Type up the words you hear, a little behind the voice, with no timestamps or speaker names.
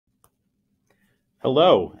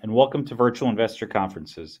Hello, and welcome to Virtual Investor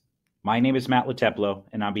Conferences. My name is Matt Lateplo,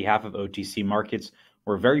 and on behalf of OTC Markets,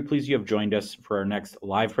 we're very pleased you have joined us for our next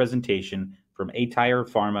live presentation from aTyr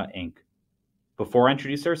Pharma, Inc. Before I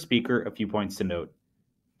introduce our speaker, a few points to note.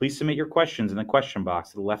 Please submit your questions in the question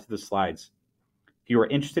box to the left of the slides. If you are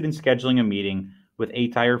interested in scheduling a meeting with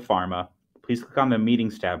aTyr Pharma, please click on the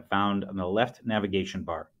Meetings tab found on the left navigation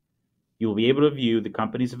bar. You will be able to view the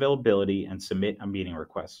company's availability and submit a meeting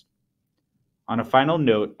request. On a final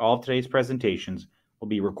note, all of today's presentations will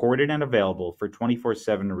be recorded and available for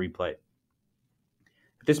 24/7 replay.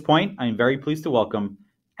 At this point, I am very pleased to welcome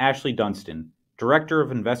Ashley Dunstan, Director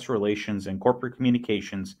of Investor Relations and Corporate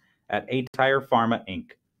Communications at aTyr Pharma,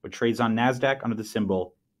 Inc., which trades on Nasdaq under the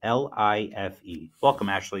symbol LIFE. Welcome,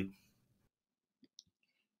 Ashley.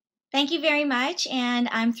 Thank you very much, and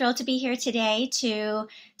I'm thrilled to be here today to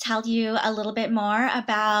tell you a little bit more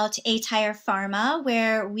about aTyr Pharma,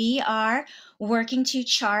 where we are working to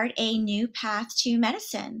chart a new path to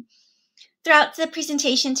medicine. Throughout the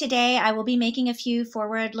presentation today, I will be making a few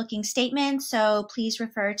forward-looking statements, so please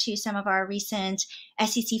refer to some of our recent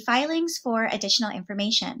SEC filings for additional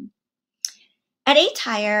information. At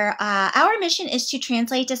aTyr, our mission is to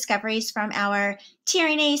translate discoveries from our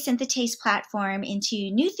tRNA synthetase platform into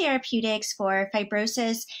new therapeutics for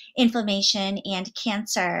fibrosis, inflammation, and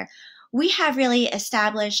cancer. We have really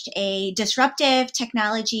established a disruptive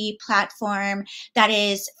technology platform that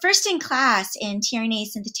is first in class in tRNA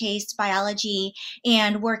synthetase biology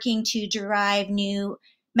and working to derive new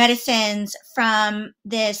medicines from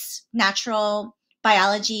this natural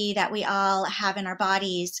biology that we all have in our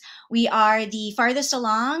bodies. We are the farthest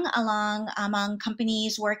along among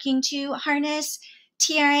companies working to harness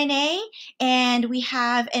tRNA, and we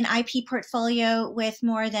have an IP portfolio with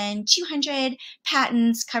more than 200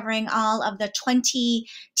 patents covering all of the 20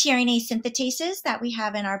 tRNA synthetases that we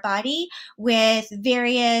have in our body, with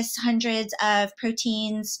various hundreds of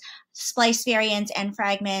proteins, splice variants, and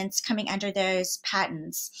fragments coming under those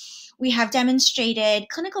patents. We have demonstrated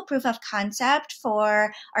clinical proof of concept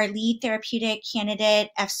for our lead therapeutic candidate,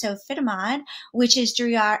 efzofitimod, which is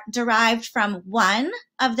derived from one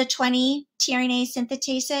of the 20 tRNA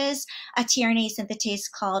synthetases, a tRNA synthetase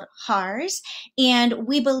called HARS. And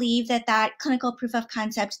we believe that that clinical proof of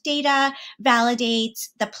concept data validates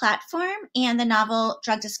the platform and the novel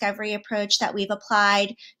drug discovery approach that we've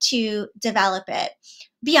applied to develop it.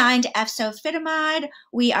 Beyond efzofitimod,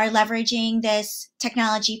 we are leveraging this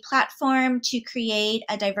technology platform to create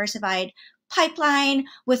a diversified pipeline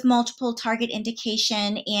with multiple target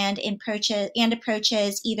indication and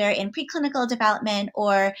approaches either in preclinical development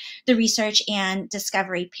or the research and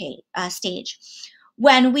discovery stage.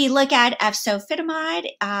 When we look at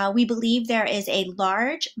efzofitimod, we believe there is a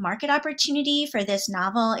large market opportunity for this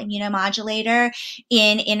novel immunomodulator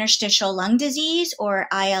in interstitial lung disease, or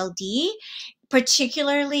ILD,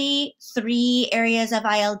 particularly three areas of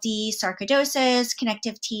ILD: sarcoidosis,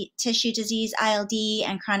 connective tissue disease ILD,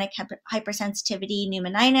 and chronic hypersensitivity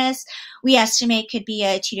pneumonitis. We estimate could be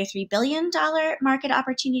a $2 to $3 billion market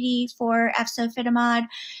opportunity for efzofitimod.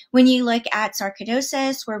 When you look at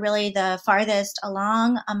sarcoidosis, we're really the farthest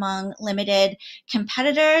along among limited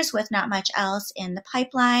competitors with not much else in the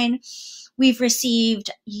pipeline. We've received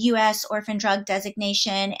U.S. Orphan Drug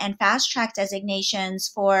Designation and Fast Track designations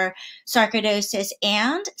for sarcoidosis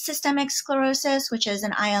and systemic sclerosis, which is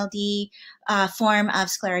an ILD form of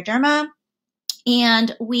scleroderma.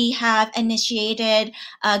 And we have initiated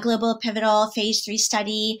a global pivotal phase 3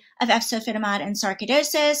 study of efzofitimod and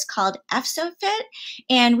sarcoidosis called EFZOFIT.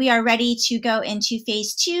 And we are ready to go into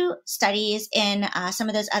phase 2 studies in some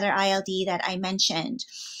of those other ILD that I mentioned.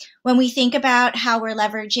 When we think about how we're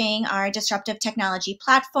leveraging our disruptive technology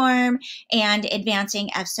platform and advancing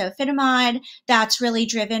efzofitimod, that's really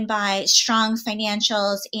driven by strong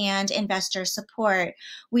financials and investor support.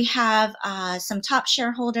 We have some top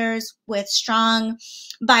shareholders with strong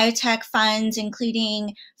biotech funds,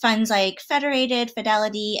 including funds like Federated,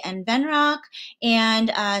 Fidelity, and Venrock,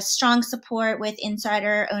 and strong support with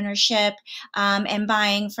insider ownership and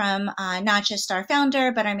buying from not just our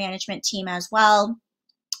founder, but our management team as well.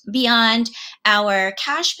 Beyond our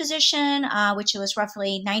cash position, which was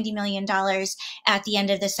roughly $90 million at the end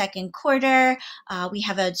of the second quarter, we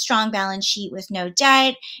have a strong balance sheet with no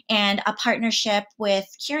debt and a partnership with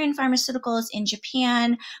Kirin Pharmaceuticals in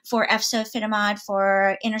Japan for efzofitimod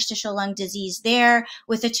for interstitial lung disease there,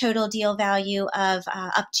 with a total deal value of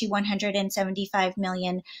up to $175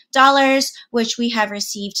 million, which we have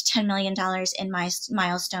received $10 million in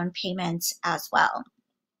milestone payments as well.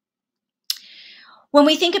 When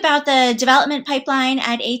we think about the development pipeline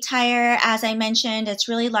at aTyr, as I mentioned, it's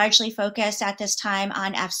really largely focused at this time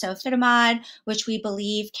on efzofitimod, which we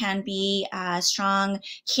believe can be a strong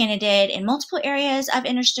candidate in multiple areas of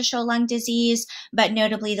interstitial lung disease, but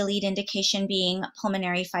notably the lead indication being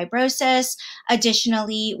pulmonary fibrosis.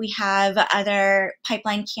 Additionally, we have other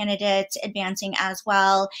pipeline candidates advancing as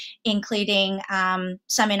well, including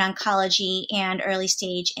some in oncology and early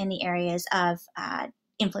stage in the areas of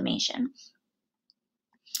inflammation.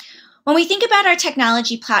 When we think about our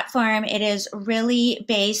technology platform, it is really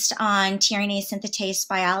based on tRNA synthetase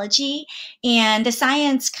biology, and the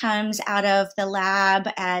science comes out of the lab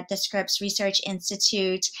at the Scripps Research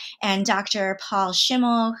Institute, and Dr. Paul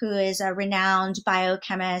Schimmel, who is a renowned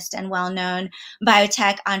biochemist and well-known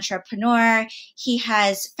biotech entrepreneur. He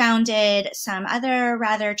has founded some other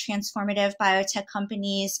rather transformative biotech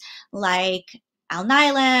companies like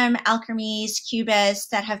Alnylam, Alkermes,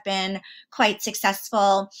 Cubist that have been quite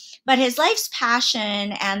successful. But his life's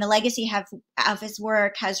passion and the legacy of his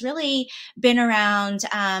work has really been around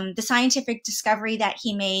the scientific discovery that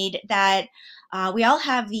he made that we all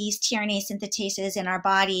have these tRNA synthetases in our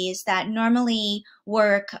bodies that normally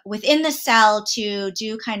work within the cell to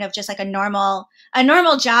do kind of just like a normal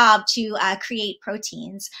job to create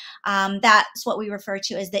proteins. That's what we refer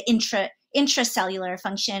to as the intracellular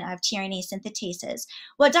function of tRNA synthetases.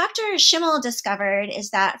 What Dr. Schimmel discovered is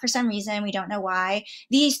that for some reason, we don't know why,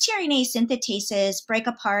 these tRNA synthetases break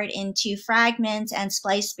apart into fragments and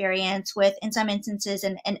splice variants with, in some instances,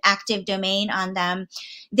 an active domain on them.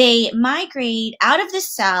 They migrate out of the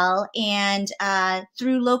cell and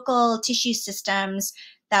through local tissue systems.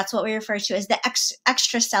 That's what we refer to as the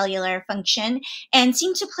extracellular function, and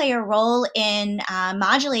seem to play a role in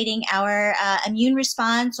modulating our immune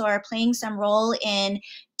response or playing some role in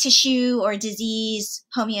tissue or disease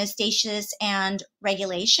homeostasis and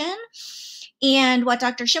regulation. And what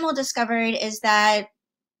Dr. Schimmel discovered is that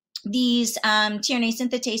these tRNA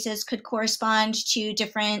synthetases could correspond to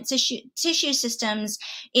different tissue systems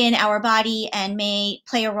in our body and may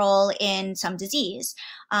play a role in some disease.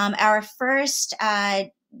 Our first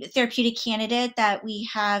therapeutic candidate that we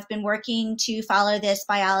have been working to follow this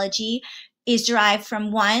biology is derived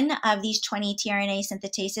from one of these 20 tRNA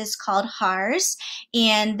synthetases called HARS,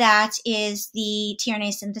 and that is the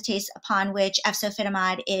tRNA synthetase upon which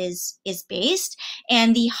efzofitimod is based.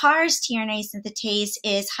 And the HARS tRNA synthetase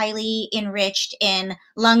is highly enriched in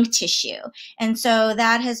lung tissue. And so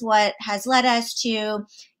that is what has led us to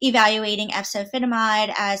evaluating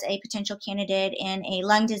efzofitimod as a potential candidate in a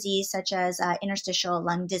lung disease such as interstitial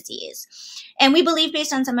lung disease. And we believe,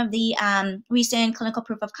 based on some of the recent clinical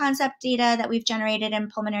proof of concept data that we've generated in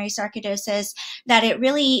pulmonary sarcoidosis, that it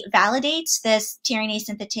really validates this tRNA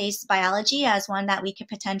synthetase biology as one that we could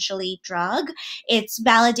potentially drug. It's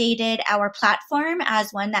validated our platform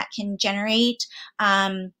as one that can generate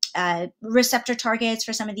receptor targets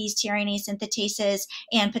for some of these tRNA synthetases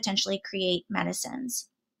and potentially create medicines.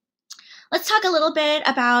 Let's talk a little bit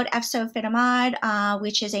about efzofitimod,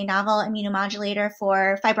 which is a novel immunomodulator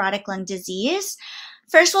for fibrotic lung disease.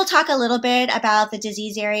 First, we'll talk a little bit about the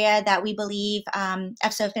disease area that we believe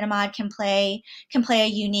efzofitimod can play a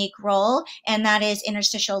unique role, and that is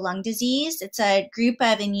interstitial lung disease. It's a group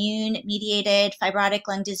of immune-mediated fibrotic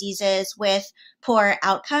lung diseases with poor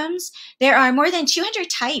outcomes. There are more than 200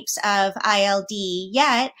 types of ILD,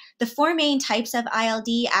 yet the four main types of ILD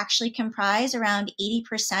actually comprise around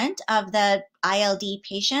 80% of the ILD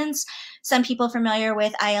patients. Some people familiar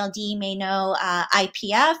with ILD may know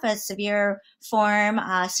IPF, a severe form,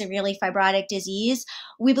 severely fibrotic disease.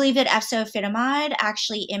 We believe that efzofitimod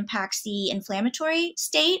actually impacts the inflammatory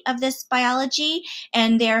state of this biology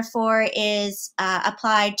and therefore is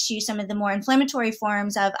applied to some of the more inflammatory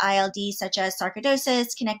forms of ILD, such as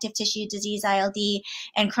sarcoidosis, connective tissue disease ILD,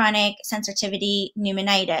 and chronic sensitivity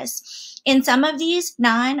pneumonitis. In some of these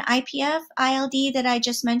non-IPF ILD that I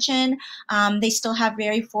just mentioned, they still have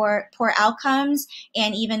very poor outcomes,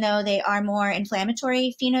 and even though they are more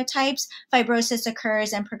inflammatory phenotypes, fibrosis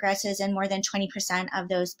occurs and progresses in more than 20% of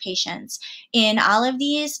those patients. In all of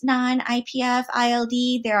these non-IPF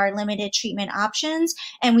ILD, there are limited treatment options,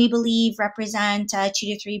 and we believe represent $2 to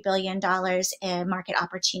 $3 billion in market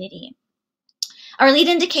opportunity. Our lead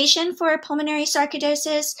indication for pulmonary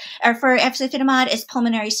sarcoidosis, or for efzofitimod, is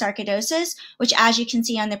pulmonary sarcoidosis, which, as you can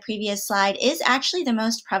see on the previous slide, is actually the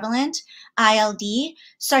most prevalent ILD.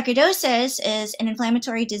 Sarcoidosis is an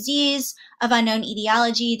inflammatory disease of unknown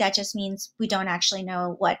etiology. That just means we don't actually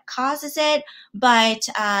know what causes it, but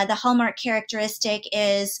the hallmark characteristic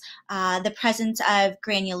is the presence of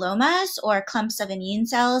granulomas or clumps of immune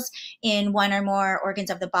cells in one or more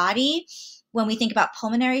organs of the body. when we think about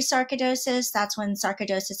pulmonary sarcoidosis, that's when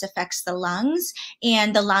sarcoidosis affects the lungs,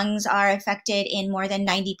 and the lungs are affected in more than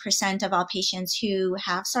 90% of all patients who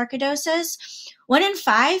have sarcoidosis. 1 in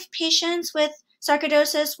 5 patients with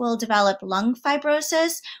sarcoidosis will develop lung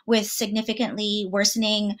fibrosis with significantly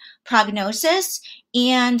worsening prognosis,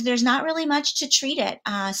 and there's not really much to treat it.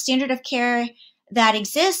 Standard of care that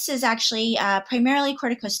exists is actually primarily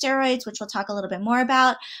corticosteroids, which we'll talk a little bit more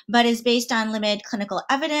about, but is based on limited clinical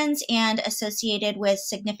evidence and associated with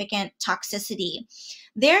significant toxicity.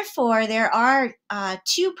 Therefore, there are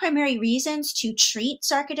 2 primary reasons to treat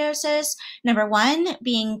sarcoidosis. Number 1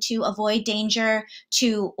 being to avoid danger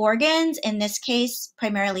to organs, in this case,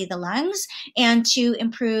 primarily the lungs, and to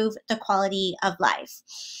improve the quality of life.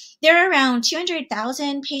 There are around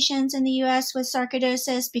 200,000 patients in the U.S. with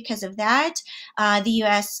sarcoidosis. Because of that, the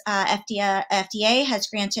U.S. FDA has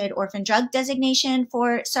granted orphan drug designation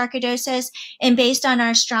for sarcoidosis. And based on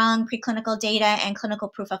our strong preclinical data and clinical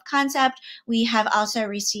proof of concept, we have also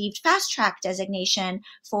received fast track designation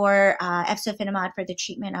for efzofitimod for the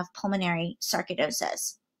treatment of pulmonary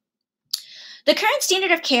sarcoidosis. The current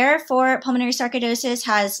standard of care for pulmonary sarcoidosis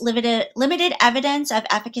has limited evidence of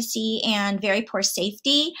efficacy and very poor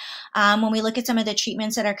safety. When we look at some of the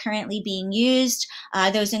treatments that are currently being used,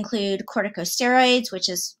 those include corticosteroids, which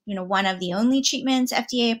is one of the only treatments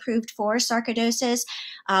FDA approved for sarcoidosis.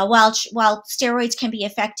 While steroids can be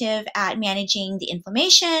effective at managing the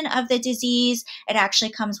inflammation of the disease, it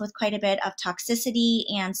actually comes with quite a bit of toxicity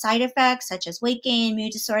and side effects such as weight gain,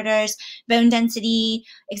 mood disorders, bone density,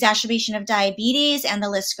 exacerbation of diabetes, and the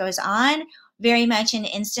list goes on. Very much an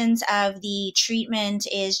instance of the treatment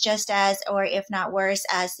is just as, or if not worse,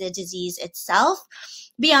 as the disease itself.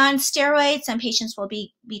 Beyond steroids, some patients will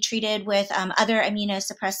be treated with other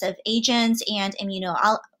immunosuppressive agents and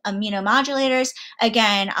immunomodulators,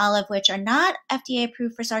 again, all of which are not FDA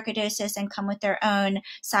approved for sarcoidosis and come with their own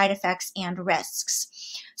side effects and risks.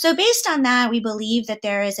 So based on that, we believe that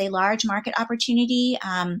there is a large market opportunity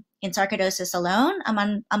in sarcoidosis alone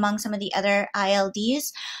among some of the other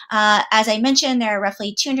ILDs. As I mentioned, there are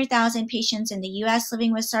roughly 200,000 patients in the US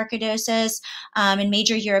living with sarcoidosis. In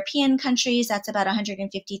major European countries, that's about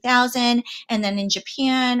 150,000. And then in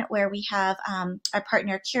Japan, where we have our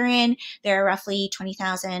partner Kirin, there are roughly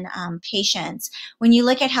 20,000 patients. When you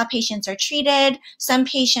look at how patients are treated, some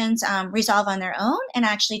patients resolve on their own and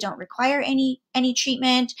actually don't require any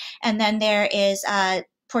treatment. And then there is a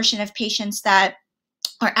portion of patients that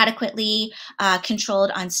are adequately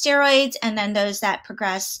controlled on steroids, and then those that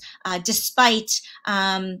progress despite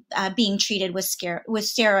being treated with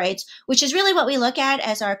steroids, which is really what we look at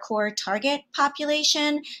as our core target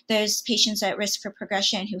population, those patients at risk for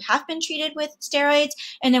progression who have been treated with steroids.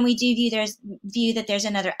 And then we do view that there's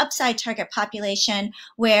another upside target population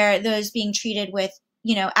where those being treated with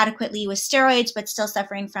adequately with steroids, but still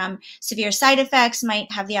suffering from severe side effects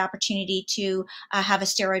might have the opportunity to have a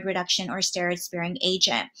steroid reduction or steroid-sparing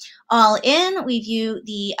agent. All in, we view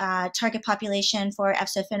the target population for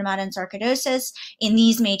efzofitimod and sarcoidosis in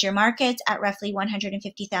these major markets at roughly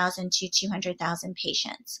 150,000 to 200,000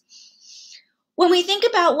 patients. When we think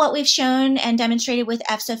about what we've shown and demonstrated with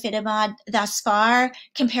efzofitimod thus far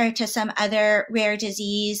compared to some other rare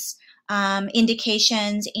disease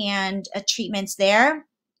indications and treatments there,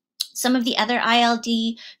 some of the other ILD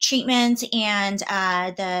treatments and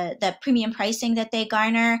the premium pricing that they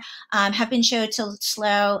garner have been shown to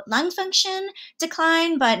slow lung function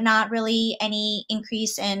decline, but not really any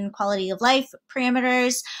increase in quality of life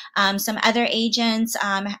parameters. Some other agents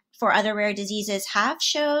for other rare diseases have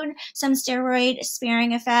shown some steroid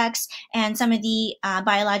sparing effects, and some of the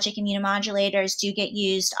biologic immunomodulators do get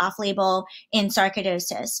used off-label in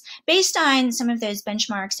sarcoidosis. Based on some of those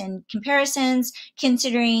benchmarks and comparisons,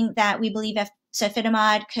 considering that we believe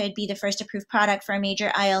efzofitimod could be the first approved product for a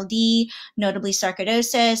major ILD, notably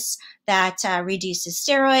sarcoidosis, that reduces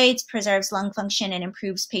steroids, preserves lung function, and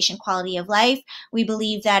improves patient quality of life, we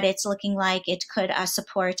believe that it's looking like it could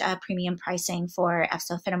support premium pricing for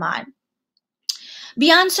efzofitimod.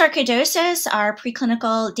 Beyond sarcoidosis, our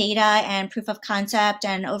preclinical data and proof of concept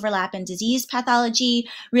and overlap in disease pathology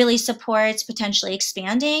really supports potentially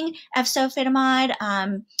expanding efzofitimod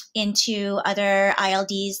into other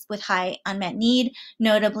ILDs with high unmet need,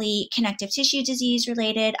 notably connective tissue disease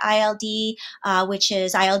related ILD, which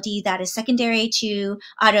is ILD that is secondary to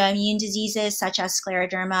autoimmune diseases such as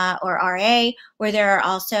scleroderma or RA, where there are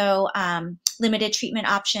also limited treatment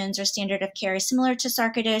options or standard of care similar to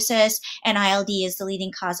sarcoidosis, and ILD is the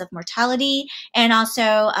leading cause of mortality, and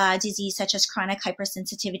also disease such as chronic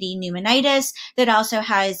hypersensitivity pneumonitis that also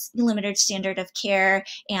has limited standard of care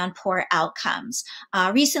and poor outcomes.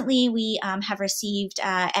 Recently, we have received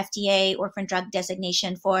FDA orphan drug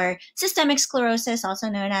designation for systemic sclerosis, also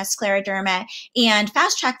known as scleroderma, and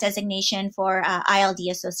fast track designation for ILD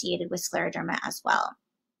associated with scleroderma as well.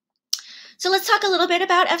 So let's talk a little bit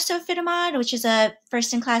about efzofitimod, which is a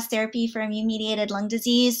first-in-class therapy for immune-mediated lung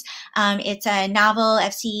disease. It's a novel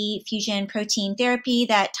Fc fusion protein therapy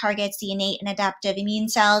that targets the innate and adaptive immune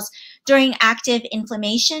cells during active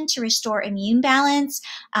inflammation to restore immune balance.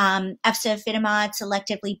 Efzofitimod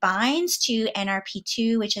selectively binds to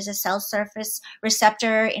NRP2, which is a cell surface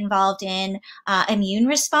receptor involved in immune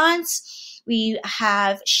response. We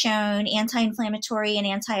have shown anti-inflammatory and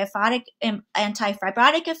anti-fibrotic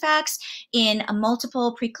effects in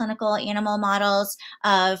multiple preclinical animal models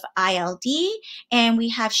of ILD, and we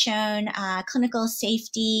have shown clinical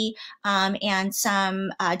safety and some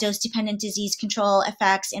dose-dependent disease control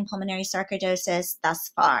effects in pulmonary sarcoidosis thus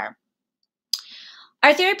far.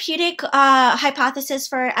 Our therapeutic hypothesis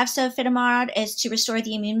for efzofitimod is to restore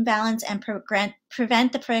the immune balance and prevent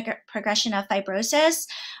the progression of fibrosis.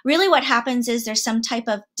 Really what happens is there's some type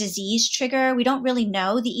of disease trigger. We don't really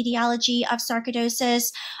know the etiology of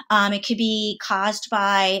sarcoidosis. It could be caused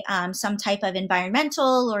by some type of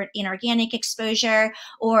environmental or inorganic exposure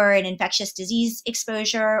or an infectious disease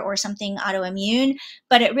exposure or something autoimmune,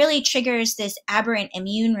 but it really triggers this aberrant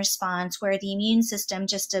immune response where the immune system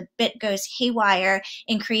just a bit goes haywire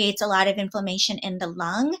and creates a lot of inflammation in the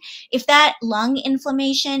lung. If that lung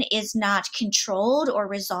inflammation is not controlled or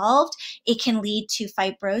resolved, it can lead to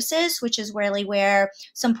fibrosis, which is really where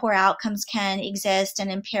some poor outcomes can exist and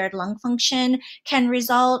impaired lung function can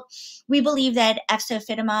result. We believe that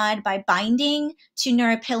efzofitimod, by binding to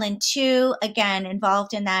neuropilin-2, again,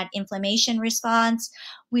 involved in that inflammation response,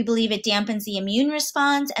 we believe it dampens the immune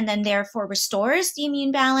response and then therefore restores the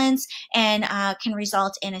immune balance and can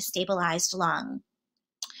result in a stabilized lung.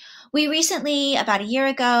 We recently, about a year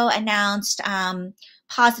ago, announced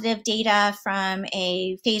positive data from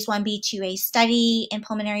a phase 1b/2a study in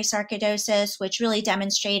pulmonary sarcoidosis, which really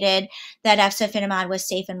demonstrated that efzofitimod was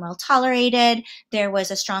safe and well tolerated. There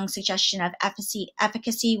was a strong suggestion of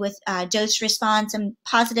efficacy with dose response and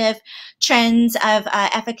positive trends of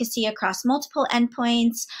efficacy across multiple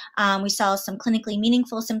endpoints. We saw some clinically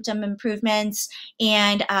meaningful symptom improvements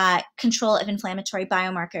and control of inflammatory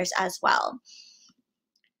biomarkers as well.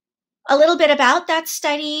 A little bit about that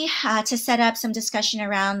study to set up some discussion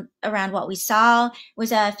around what we saw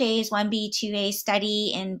was a phase 1b/2a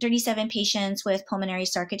study in 37 patients with pulmonary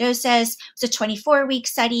sarcoidosis. It was a 24-week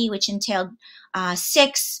study which entailed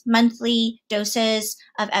 6 monthly doses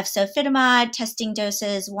of efzofitimod, testing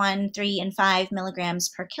doses 1, 3, and 5 milligrams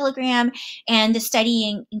per kilogram. And the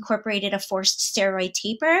study incorporated a forced steroid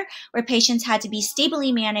taper where patients had to be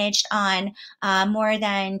stably managed on more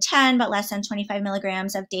than 10 but less than 25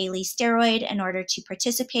 milligrams of daily steroid in order to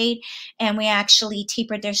participate. And we actually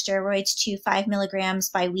tapered their steroids to 5 milligrams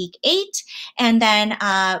by week 8 and then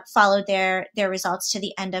followed their results to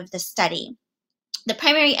the end of the study. The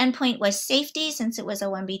primary endpoint was safety since it was a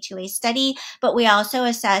 1b/2a study, but we also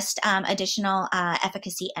assessed additional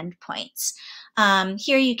efficacy endpoints.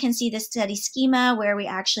 Here you can see the study schema where we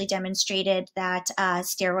actually demonstrated that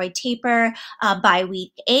steroid taper by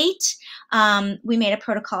week 8. We made a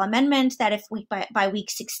protocol amendment that if by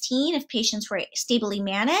week 16, if patients were stably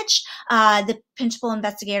managed, the principal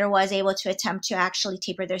investigator was able to attempt to actually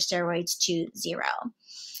taper their steroids to 0.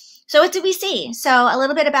 So what did we see? So a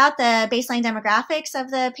little bit about the baseline demographics of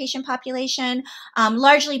the patient population.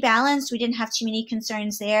 Largely balanced. We didn't have too many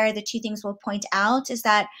concerns there. The two things we'll point out is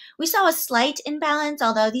that we saw a slight imbalance,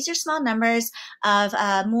 although these are small numbers, of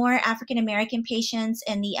more African-American patients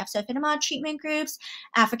in the efzofitimod treatment groups.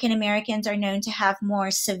 African-Americans are known to have more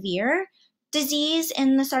severe disease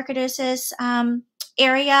in the sarcoidosis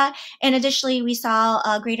area. And additionally, we saw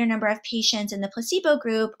a greater number of patients in the placebo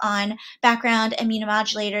group on background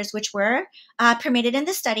immunomodulators, which were permitted in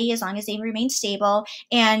the study as long as they remained stable,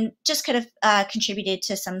 and just could have contributed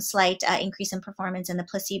to some slight increase in performance in the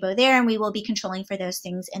placebo there. And we will be controlling for those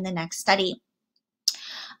things in the next study.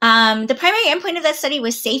 The primary endpoint of that study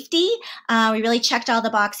was safety. We really checked all the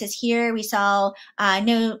boxes here. We saw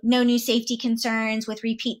no new safety concerns with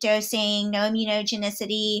repeat dosing, no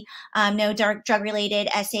immunogenicity, no drug-related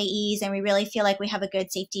SAEs, and we really feel like we have a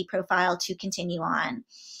good safety profile to continue on.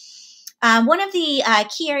 One of the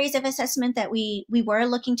key areas of assessment that we were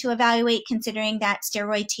looking to evaluate, considering that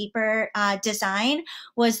steroid taper design,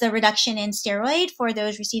 was the reduction in steroid for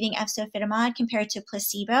those receiving efzofitimod compared to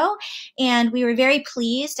placebo. And we were very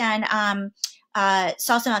pleased and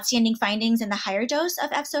saw some outstanding findings in the higher dose of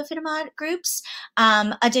efzofitimod groups.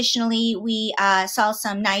 Additionally, we saw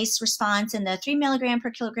some nice response in the 3 milligram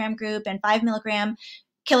per kilogram group and 5 milligram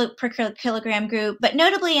per kilogram group, but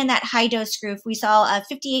notably in that high dose group, we saw a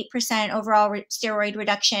 58% overall steroid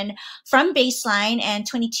reduction from baseline and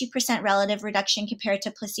 22% relative reduction compared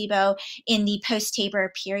to placebo in the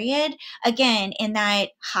post-taper period. Again, in that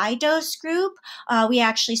high dose group, we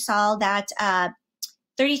actually saw that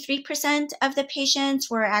 33% of the patients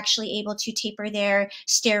were actually able to taper their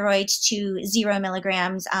steroids to 0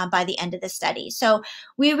 milligrams by the end of the study. So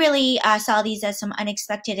we really saw these as some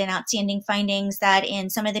unexpected and outstanding findings that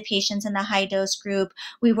in some of the patients in the high dose group,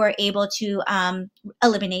 we were able to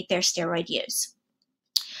eliminate their steroid use.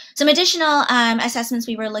 Some additional assessments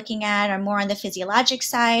we were looking at are more on the physiologic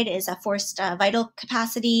side, is a forced vital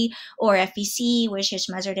capacity, or FVC, which is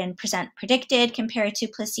measured in percent predicted compared to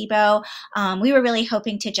placebo. We were really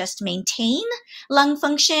hoping to just maintain lung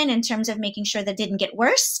function in terms of making sure that it didn't get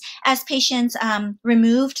worse as patients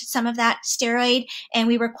removed some of that steroid, and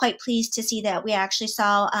we were quite pleased to see that we actually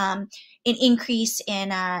saw an increase in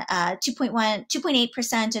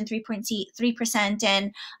 2.8% and 3.3%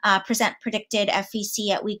 in percent predicted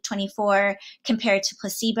FVC at week 24 compared to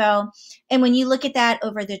placebo. And when you look at that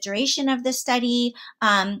over the duration of the study,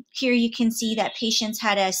 here you can see that patients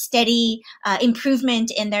had a steady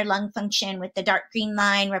improvement in their lung function, with the dark green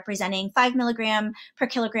line representing 5 milligram per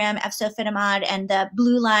kilogram efzofitimod, and the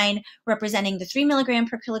blue line representing the 3 milligram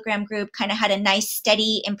per kilogram group kind of had a nice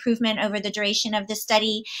steady improvement over the duration of the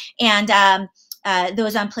study. And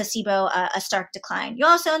those on placebo, a stark decline. You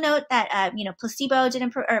also note that placebo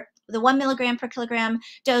didn't, or the 1 milligram per kilogram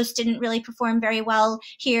dose didn't really perform very well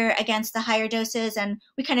here against the higher doses, and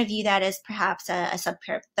we kind of view that as perhaps a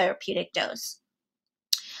subtherapeutic dose.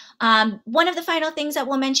 One of the final things that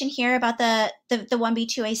we'll mention here about the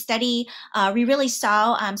 1B2A study, we really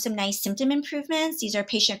saw some nice symptom improvements. These are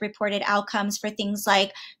patient-reported outcomes for things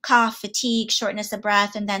like cough, fatigue, shortness of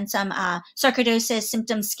breath, and then some sarcoidosis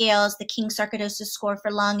symptom scales, the King sarcoidosis score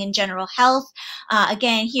for lung and general health.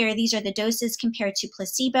 Again, here, these are the doses compared to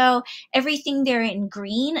placebo. Everything there in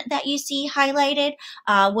green that you see highlighted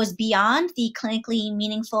was beyond the clinically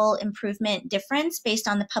meaningful improvement difference based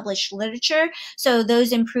on the published literature. So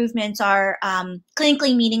those improvements are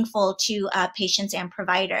clinically meaningful to patients and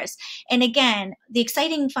providers. And again, the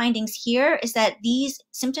exciting findings here is that these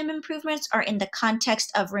symptom improvements are in the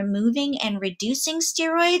context of removing and reducing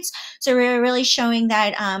steroids. So we're really showing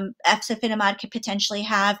that efzofitimod could potentially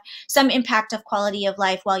have some impact of quality of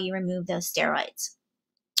life while you remove those steroids.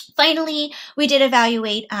 Finally, we did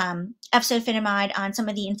evaluate efzofitimod on some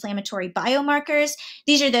of the inflammatory biomarkers.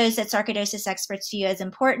 These are those that sarcoidosis experts view as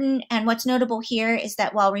important. And what's notable here is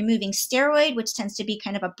that while removing steroid, which tends to be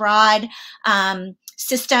kind of a broad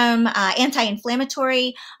system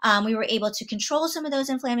anti-inflammatory, we were able to control some of those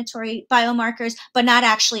inflammatory biomarkers, but not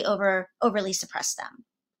actually overly suppress them.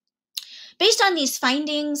 Based on these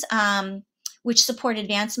findings, which support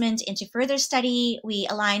advancement into further study, we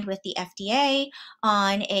aligned with the FDA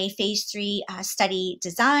on a phase 3 study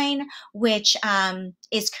design, which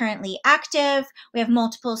is currently active. We have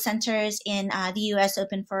multiple centers in the US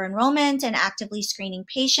open for enrollment and actively screening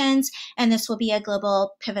patients, and this will be a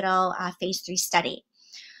global pivotal phase 3 study.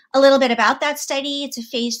 A little bit about that study. It's a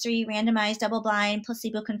phase 3 randomized double-blind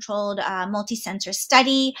placebo-controlled multi-center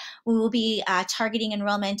study. We will be targeting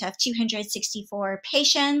enrollment of 264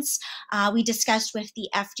 patients. We discussed with the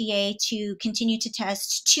FDA to continue to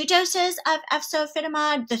test 2 doses of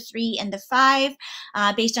efzofitimod, the 3 and the 5,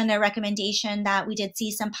 based on their recommendation that we did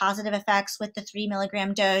see some positive effects with the 3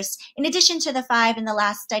 milligram dose, in addition to the 5 in the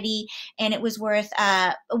last study, and it was worth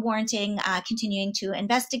warranting continuing to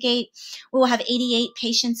investigate. We will have 88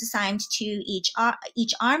 patients assigned to each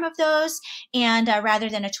arm of those, and rather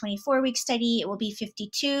than a 24-week study, it will be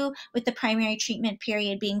 52, with the primary treatment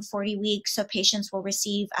period being 40 weeks, so patients will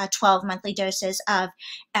receive 12 monthly doses of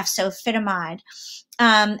efzofitimod.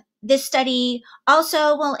 This study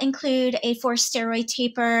also will include a forced steroid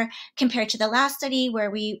taper compared to the last study,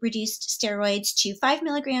 where we reduced steroids to 5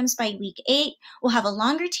 milligrams by week 8. We'll have a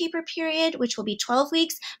longer taper period, which will be 12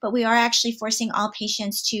 weeks, but we are actually forcing all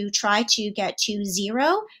patients to try to get to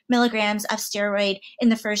 0 milligrams of steroid in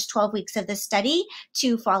the first 12 weeks of the study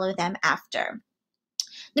to follow them after.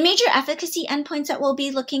 The major efficacy endpoints that we'll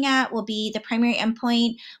be looking at will be the primary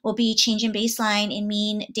endpoint will be change in baseline in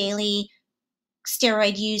mean daily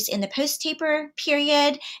steroid use in the post-taper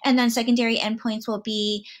period, and then secondary endpoints will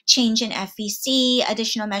be change in FVC,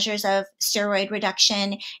 additional measures of steroid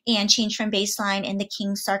reduction, and change from baseline in the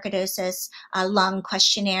King sarcoidosis lung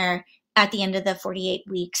questionnaire at the end of the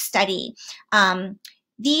 48-week study.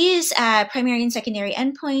 These primary and secondary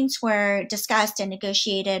endpoints were discussed and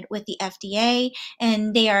negotiated with the FDA,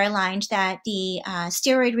 and they are aligned that the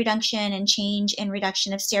steroid reduction and change in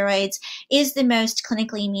reduction of steroids is the most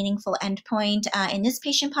clinically meaningful endpoint in this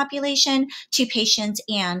patient population to patients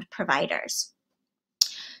and providers.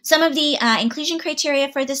 Some of the inclusion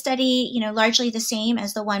criteria for the study, largely the same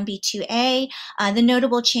as the 1B2A. The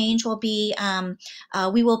notable change will be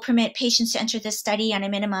we will permit patients to enter this study on a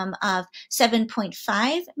minimum of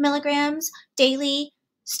 7.5 milligrams daily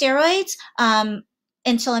steroids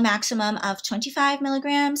until a maximum of 25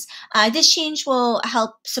 milligrams. This change will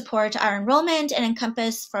help support our enrollment and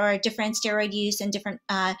encompass for different steroid use and different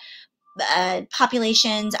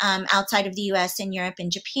populations outside of the US and Europe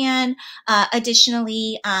and Japan.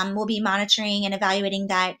 Additionally, we'll be monitoring and evaluating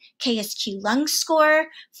that KSQ lung score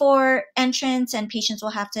for entrance, and patients will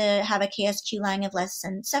have to have a KSQ lung of less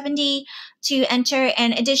than 70 to enter.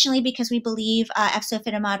 And additionally, because we believe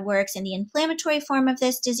efzofitimod works in the inflammatory form of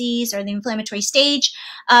this disease, or the inflammatory stage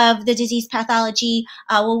of the disease pathology,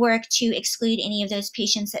 we'll work to exclude any of those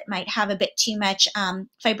patients that might have a bit too much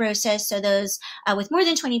fibrosis. So those with more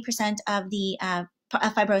than 20% of the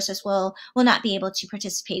fibrosis will not be able to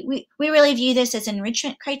participate. We really view this as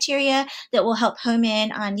enrichment criteria that will help home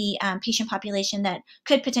in on the patient population that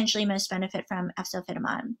could potentially most benefit from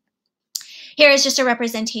efzofitimod. Here is just a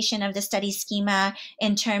representation of the study schema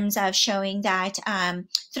in terms of showing that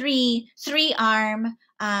three-arm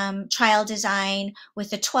trial design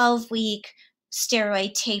with a 12-week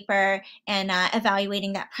steroid taper and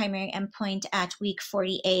evaluating that primary endpoint at week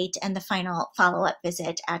 48 and the final follow-up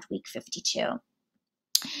visit at week 52.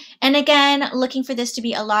 And again, looking for this to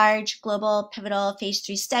be a large global pivotal phase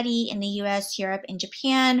 3 study in the US, Europe, and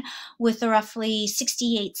Japan with roughly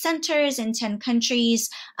 68 centers in 10 countries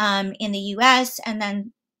in the US, and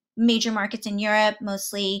then major markets in Europe,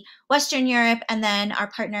 mostly Western Europe, and then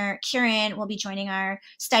our partner Kirin will be joining our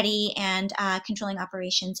study and controlling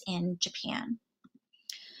operations in Japan.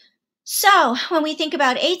 So when we think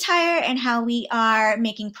about aTyr and how we are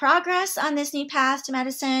making progress on this new path to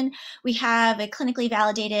medicine, we have a clinically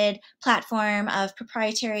validated platform of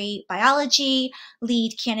proprietary biology.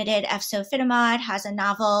 Lead candidate efzofitimod has a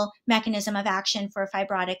novel mechanism of action for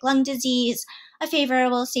fibrotic lung disease, a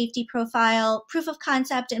favorable safety profile, proof of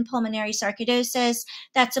concept in pulmonary sarcoidosis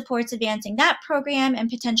that supports advancing that program and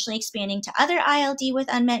potentially expanding to other ILD with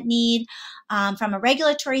unmet need. From a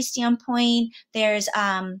regulatory standpoint, there's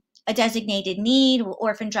a designated need,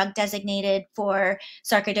 orphan drug designated for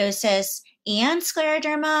sarcoidosis and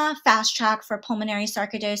scleroderma, fast track for pulmonary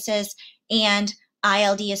sarcoidosis and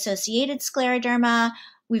ILD-associated scleroderma.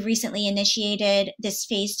 We've recently initiated this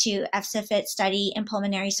phase 2 EFZO-FIT study in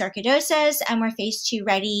pulmonary sarcoidosis, and we're phase 2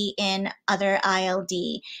 ready in other ILD.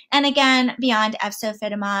 And again, beyond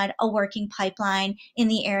efzofitimod, a working pipeline in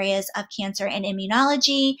the areas of cancer and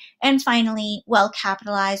immunology. And finally, well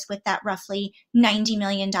capitalized with that roughly $90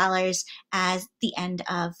 million as the end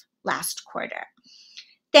of last quarter.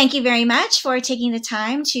 Thank you very much for taking the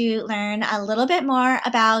time to learn a little bit more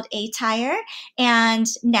about aTyr. And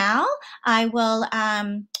now I will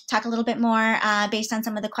talk a little bit more based on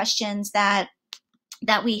some of the questions that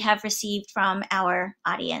we have received from our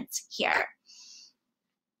audience here.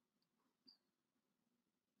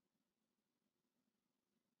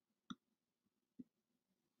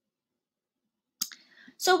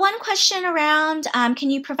 So one question around,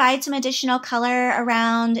 can you provide some additional color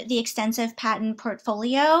around the extensive patent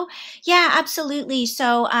portfolio? Yeah, absolutely.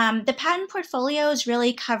 So the patent portfolio is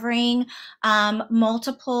really covering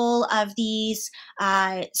multiple of these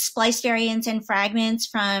splice variants and fragments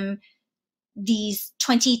from these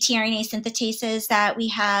 20 tRNA synthetases that we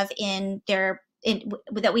have in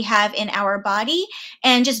our body,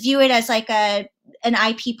 and just view it as like an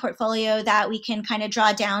IP portfolio that we can kind of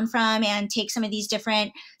draw down from and take some of these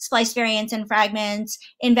different splice variants and fragments,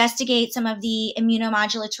 investigate some of the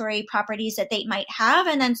immunomodulatory properties that they might have,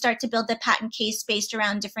 and then start to build the patent case based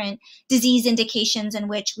around different disease indications in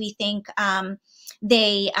which we think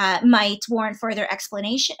they might warrant further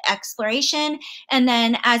exploration. And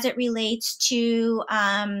then as it relates to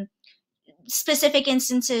specific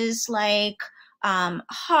instances like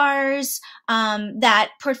HARS, that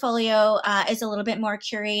portfolio is a little bit more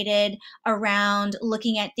curated around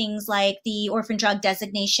looking at things like the orphan drug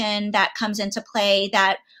designation that comes into play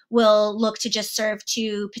that will look to just serve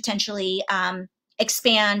to potentially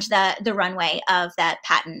expand the runway of that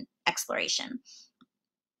patent exploration.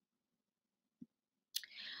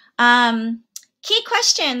 Key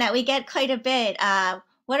question that we get quite a bit.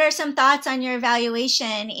 what are some thoughts on your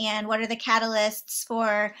evaluation, and what are the catalysts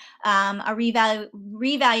for a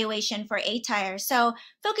revaluation for aTyr? So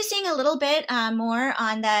focusing a little bit more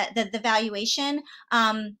on the valuation,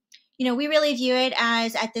 we really view it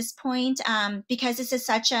as, at this point, because this is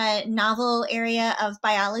such a novel area of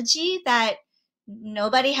biology that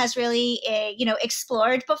nobody has really,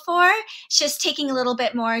 explored before. It's just taking a little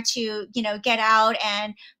bit more to, get out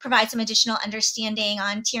and provide some additional understanding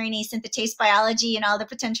on tRNA synthetase biology and all the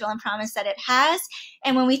potential and promise that it has.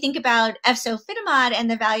 And when we think about efzofitimod and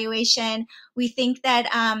the valuation, we think that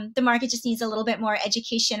the market just needs a little bit more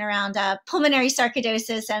education around pulmonary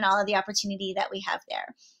sarcoidosis and all of the opportunity that we have there.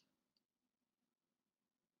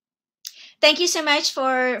 Thank you so much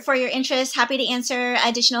for your interest. Happy to answer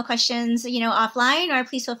additional questions, offline, or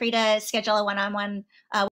please feel free to schedule a one-on-one